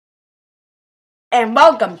And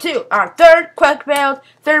welcome to our third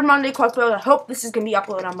Monday quick build. I hope this is going to be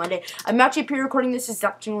uploaded on Monday. I'm actually pre-recording this. It's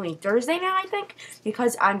actually Thursday now, I think,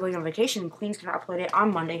 because I'm going on vacation. Queen's going to upload it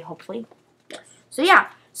on Monday, hopefully. Yes. So, yeah.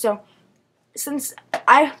 So, since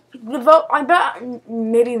the vote, I bet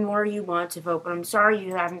maybe more of you want to vote, but I'm sorry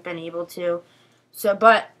you haven't been able to. So,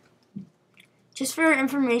 but, just for your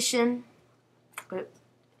information,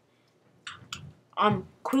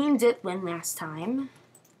 Queen did win last time.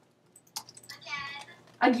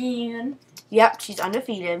 Again. Yep, she's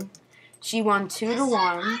undefeated. She won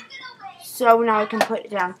 2-1. So now I can put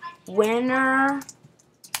it down. Winner,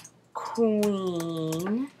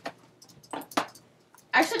 Queen. I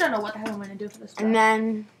actually don't know what the hell I'm going to do for this one. And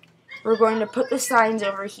then we're going to put the signs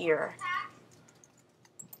over here.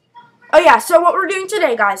 Oh yeah, so what we're doing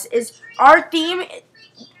today, guys, is our theme...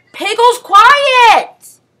 Piggle's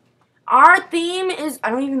quiet! Our theme is...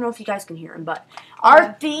 I don't even know if you guys can hear him, but...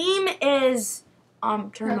 Our theme is...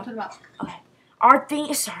 turn it up. Okay. Our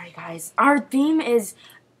theme, sorry guys. Our theme is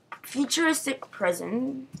Futuristic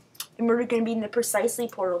Prison. And we're going to be in the Precisely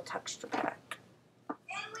Portal texture pack. And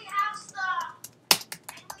we have stuff.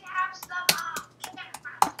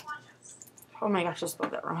 Oh my gosh, I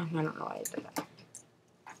spelled that wrong. I don't know why I did that.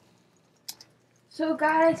 So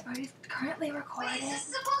guys, we're currently recording.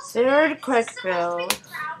 Third quick build.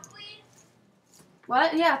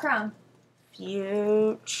 What? Yeah, crown.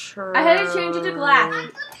 Future. I had to change it to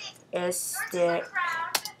glass. Prison.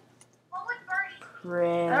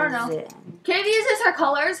 I don't know. Katie uses her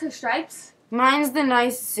colors, her stripes. Mine's the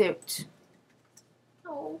nice suit.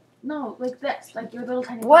 No, like this, like your little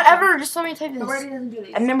tiny. Whatever, just let me type this. Nobody doesn't do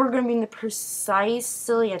these. And then we're going to be in the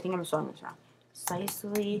Precisely, I think I'm spelling this wrong.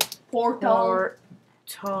 Precisely Portal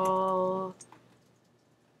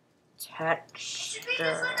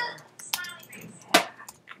texture.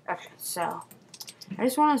 Okay, so I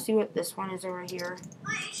just want to see what this one is over here.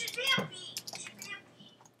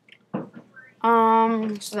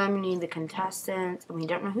 So then we need the contestants, and we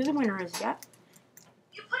don't know who the winner is yet.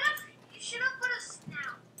 You should have put a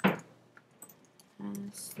snout.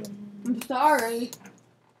 I'm sorry.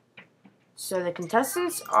 So the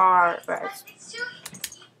contestants are It's too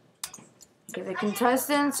easy. okay. The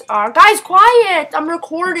contestants are guys, quiet! I'm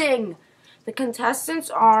recording. The contestants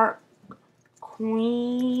are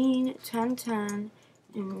Queen 1010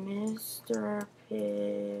 and Mr.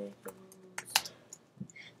 Piggles.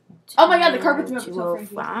 Oh my god, the carpet's moving so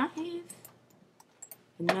crazy. 205.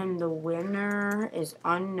 And then the winner is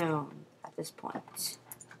unknown at this point.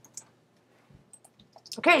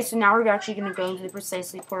 Okay, so now we're actually going to go into the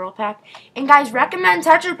Precisely Portal pack. And guys, recommend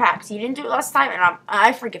texture packs. You didn't do it last time, and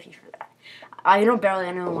I forgive you for that. I know barely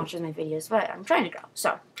anyone watches my videos, but I'm trying to grow.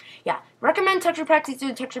 So, yeah, recommend texture packs. These are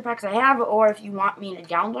the texture packs I have, or if you want me to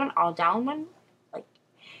download one, I'll download one. Like,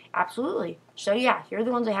 absolutely. So, yeah, here are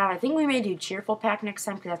the ones I have. I think we may do Cheerful Pack next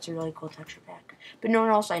time, because that's a really cool texture pack. But no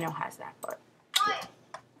one else I know has that, but... Yeah.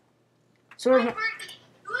 So, we're gonna...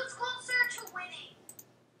 Who's closer to winning?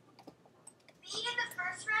 Me in the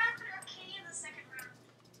first round or Kitty in the second round?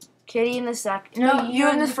 Kitty in the second... No, you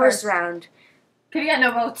in the first round. Kitty got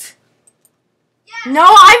no votes. Yes. No,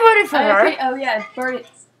 I voted for her. Oh yeah,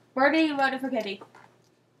 Birdie voted for Kitty.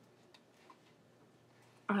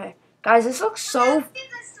 Okay, guys, this looks so... I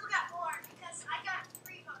still got more because I got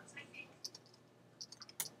 3 votes, I think.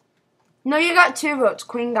 No, you got 2 votes.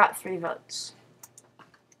 Queen got 3 votes.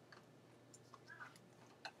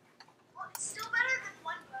 Well, it's still better than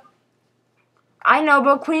 1 vote. I know,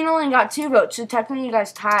 but Queen only got 2 votes, so technically you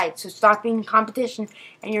guys tied. So stop being in competition,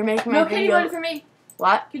 and you're making my No, Kitty video... voted for me.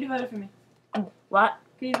 What? Kitty voted for me. What?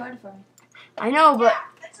 Kitty voted for me. I know, but...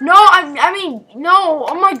 No, I mean, no,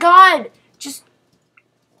 oh my god. Just...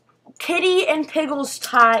 Kitty and Piggles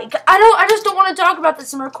tie. I just don't want to talk about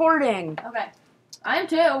this in recording. Okay. I am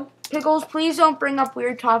too. Piggles, please don't bring up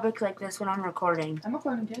weird topics like this when I'm recording. I'm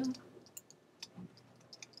recording too.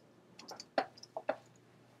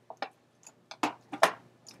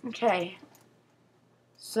 Okay.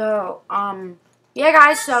 So, yeah,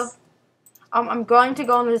 guys, so, I'm going to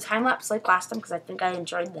go into the time lapse like last time because I think I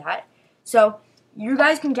enjoyed that. So, you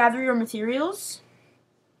guys can gather your materials,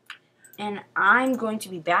 and I'm going to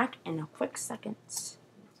be back in a quick second.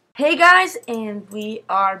 Hey, guys, and we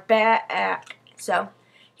are back. So,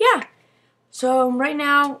 yeah. So, right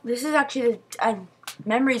now, this is actually,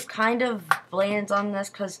 memory's kind of bland on this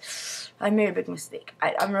because I made a big mistake.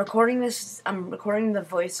 I'm recording this, I'm recording the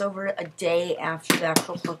voiceover a day after the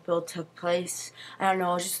actual quick build took place. I don't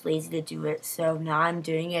know, I was just lazy to do it, so now I'm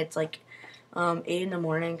doing it. It's like 8 in the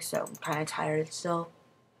morning, so I'm kind of tired still.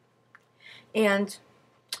 And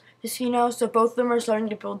Just so you know, so both of them are starting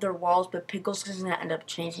to build their walls, but Pickles is going to end up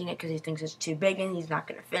changing it because he thinks it's too big and he's not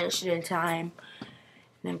going to finish it in time. And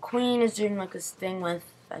then Queen is doing like this thing with,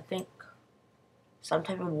 I think, some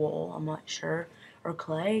type of wool, I'm not sure, or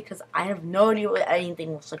clay, because I have no idea what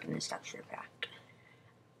anything looks like in this texture pack.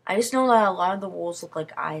 I just know that a lot of the wools look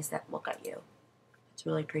like eyes that look at you. It's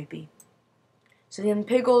really creepy. So then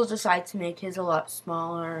Pickles decides to make his a lot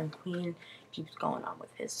smaller, and Queen keeps going on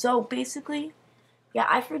with his. So basically, yeah,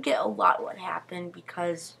 I forget a lot what happened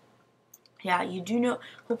because, yeah, you do know,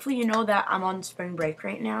 hopefully you know that I'm on spring break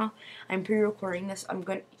right now. I'm pre-recording this.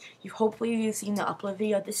 Hopefully you've seen the upload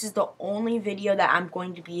video. This is the only video that I'm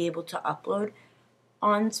going to be able to upload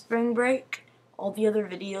on spring break. All the other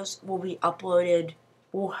videos will be uploaded,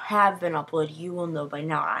 will have been uploaded. You will know by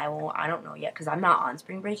now. I don't know yet because I'm not on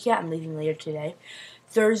spring break yet. I'm leaving later today.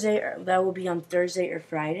 That will be on Thursday or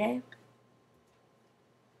Friday.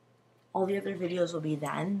 All the other videos will be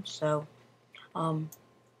then. So, the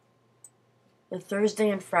Thursday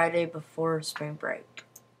and Friday before spring break.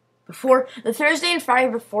 The Thursday and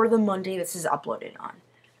Friday before the Monday this is uploaded on.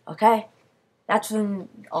 Okay? That's when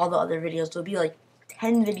all the other videos will be like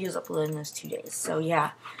 10 videos uploaded in those 2 days. So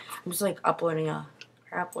yeah, I'm just like uploading a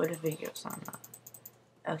crap load of videos on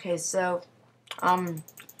that. Okay, so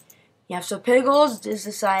yeah, so Pickles is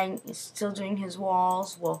deciding, he's still doing his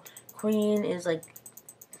walls. Well, Queen is like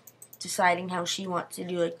deciding how she wants to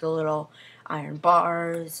do like the little iron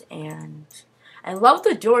bars, and I love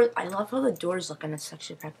the doors. I love how the doors look in this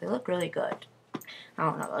texture pack. They look really good. I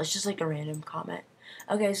don't know. It's just like a random comment.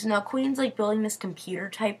 Okay, so now Queen's like building this computer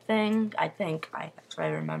type thing. That's what I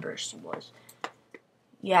remember she was.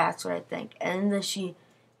 Yeah, that's what I think. And then she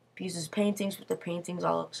uses paintings, but the paintings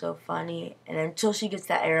all look so funny. And until she gets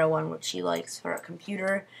that arrow one, which she likes for a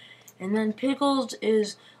computer. And then Pickles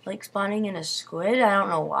is like spawning in a squid. I don't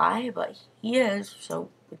know why, but he is, so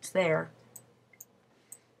it's there.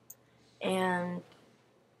 And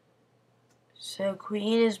so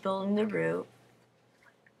Queen is building the roof.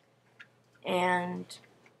 And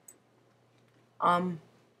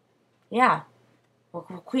yeah. Well,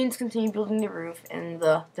 Queen's continue building the roof, and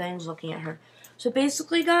the thing's looking at her. So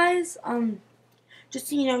basically, guys, just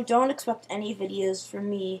so you know, don't expect any videos from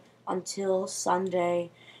me until Sunday.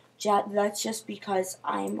 That's just because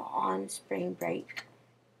I'm on spring break.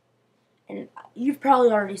 And you've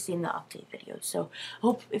probably already seen the update video. So,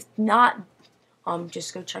 hope if not,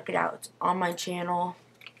 just go check it out. It's on my channel.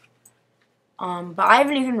 But I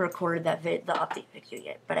haven't even recorded the update video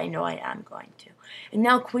yet. But I know I am going to. And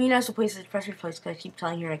now Queen has to place the pressure place because I keep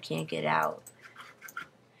telling her I can't get out.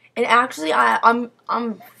 And actually, I'm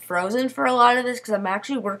frozen for a lot of this because I'm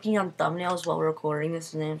actually working on thumbnails while recording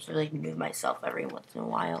this, and I have to like move myself every once in a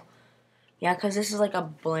while. Yeah, because this is like a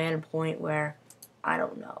bland point where I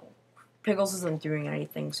don't know. Pickles isn't doing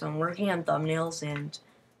anything, so I'm working on thumbnails, and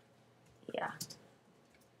yeah.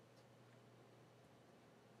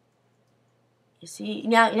 You see,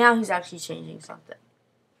 now he's actually changing something.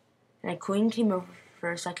 And Queen came over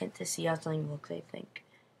for a second to see how something looks, I think.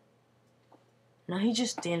 Now he's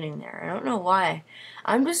just standing there. I don't know why.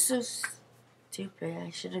 I'm just so stupid. I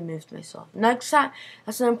should have moved myself. Next time,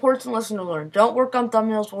 that's an important lesson to learn. Don't work on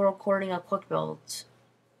thumbnails while recording a quick build.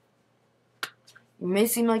 It may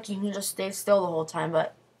seem like you can just stay still the whole time,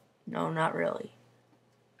 but no, not really.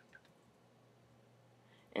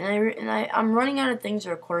 And I'm running out of things to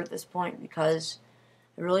record at this point because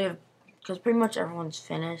because pretty much everyone's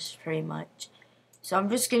finished, pretty much. So I'm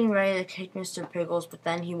just getting ready to kick Mr. Pickles, but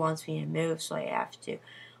then he wants me to move, so I have to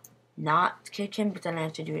not kick him, but then I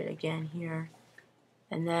have to do it again here.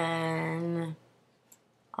 And then,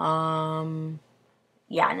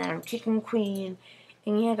 yeah, and then I'm kicking Queen.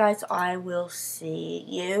 And yeah, guys, I will see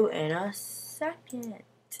you in a second.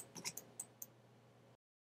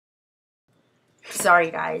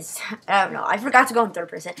 Sorry, guys. I don't know. I forgot to go in third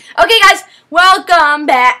person. Okay, guys, welcome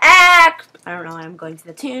back. I don't know why I'm going to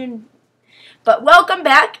the tune. But welcome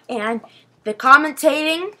back, and the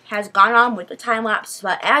commentating has gone on with the time-lapse.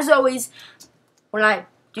 But as always, when I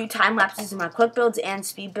do time-lapses in my quick builds and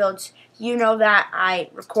speed builds, you know that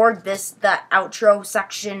I record the outro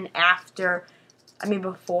section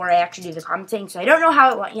before I actually do the commentating. So I don't know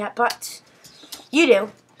how it went yet, but you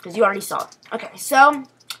do, because you already saw it. Okay, so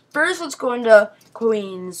first let's go into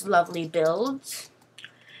Queen's lovely builds.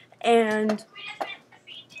 And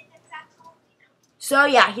so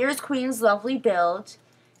yeah, here's Queen's lovely build.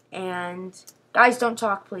 And guys, don't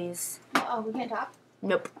talk, please. Oh, we can't talk?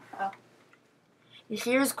 Nope. Oh.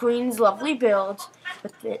 Here's Queen's lovely build.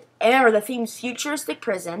 Remember, the theme's Futuristic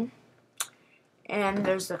Prison. And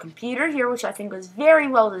there's the computer here, which I think was very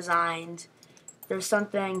well designed. There's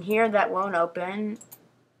something here that won't open.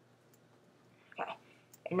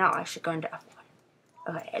 And now I should go into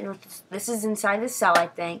F1. Okay, and this is inside the cell, I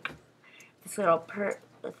think. This little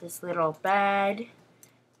this little bed.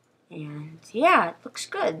 And yeah, it looks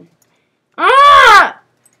good. Ah!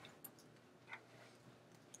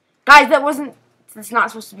 Guys, that's not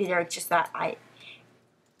supposed to be there. It's just that I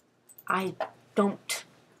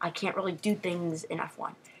can't really do things in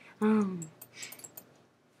F1.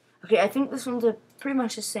 Okay, I think this one's pretty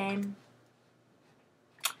much the same.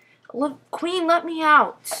 Queen, let me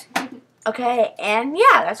out. Okay, and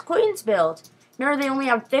yeah, that's Queen's build. Remember, they only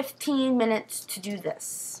have 15 minutes to do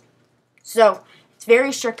this. So, it's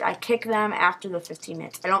very strict. I kick them after the 15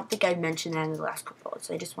 minutes. I don't think I mentioned that in the last couple builds.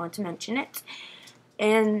 I just wanted to mention it.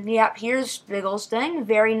 And, yep, here's Biggles thing.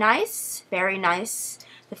 Very nice. Very nice.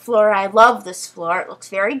 The floor, I love this floor. It looks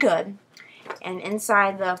very good. And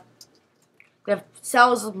inside the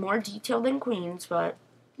cells look more detailed than Queen's, but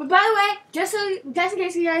by the way, just in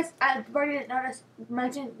case you guys already didn't notice,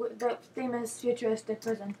 mention the famous futuristic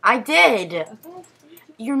prison. I did. Okay.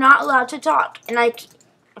 You're not allowed to talk. And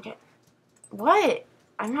okay. What?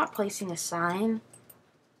 I'm not placing a sign.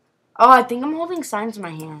 Oh, I think I'm holding signs in my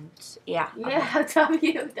hands. Yeah. Yeah,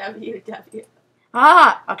 okay. W.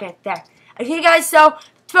 Ah, okay, there. Okay, guys, so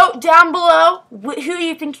vote down below who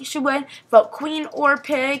you think you should win. Vote Queen or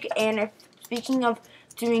Pig. And speaking of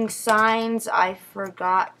doing signs, I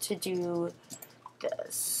forgot to do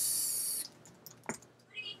this.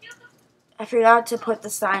 I forgot to put the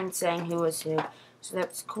sign saying who was who. So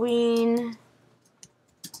that's Queen.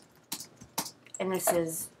 And this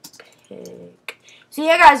is Pig. So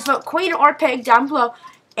yeah, guys, vote Queen or Pig down below.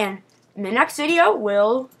 And in the next video,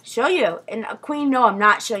 we'll show you. And Queen, no, I'm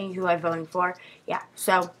not showing you who I'm voting for. Yeah,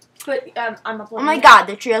 so. But I'm uploading. Oh my god,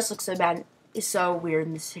 the trios look so bad. It's so weird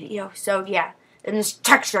in this video. So yeah. And this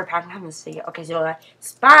texture pack on this video. Okay, so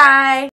bye.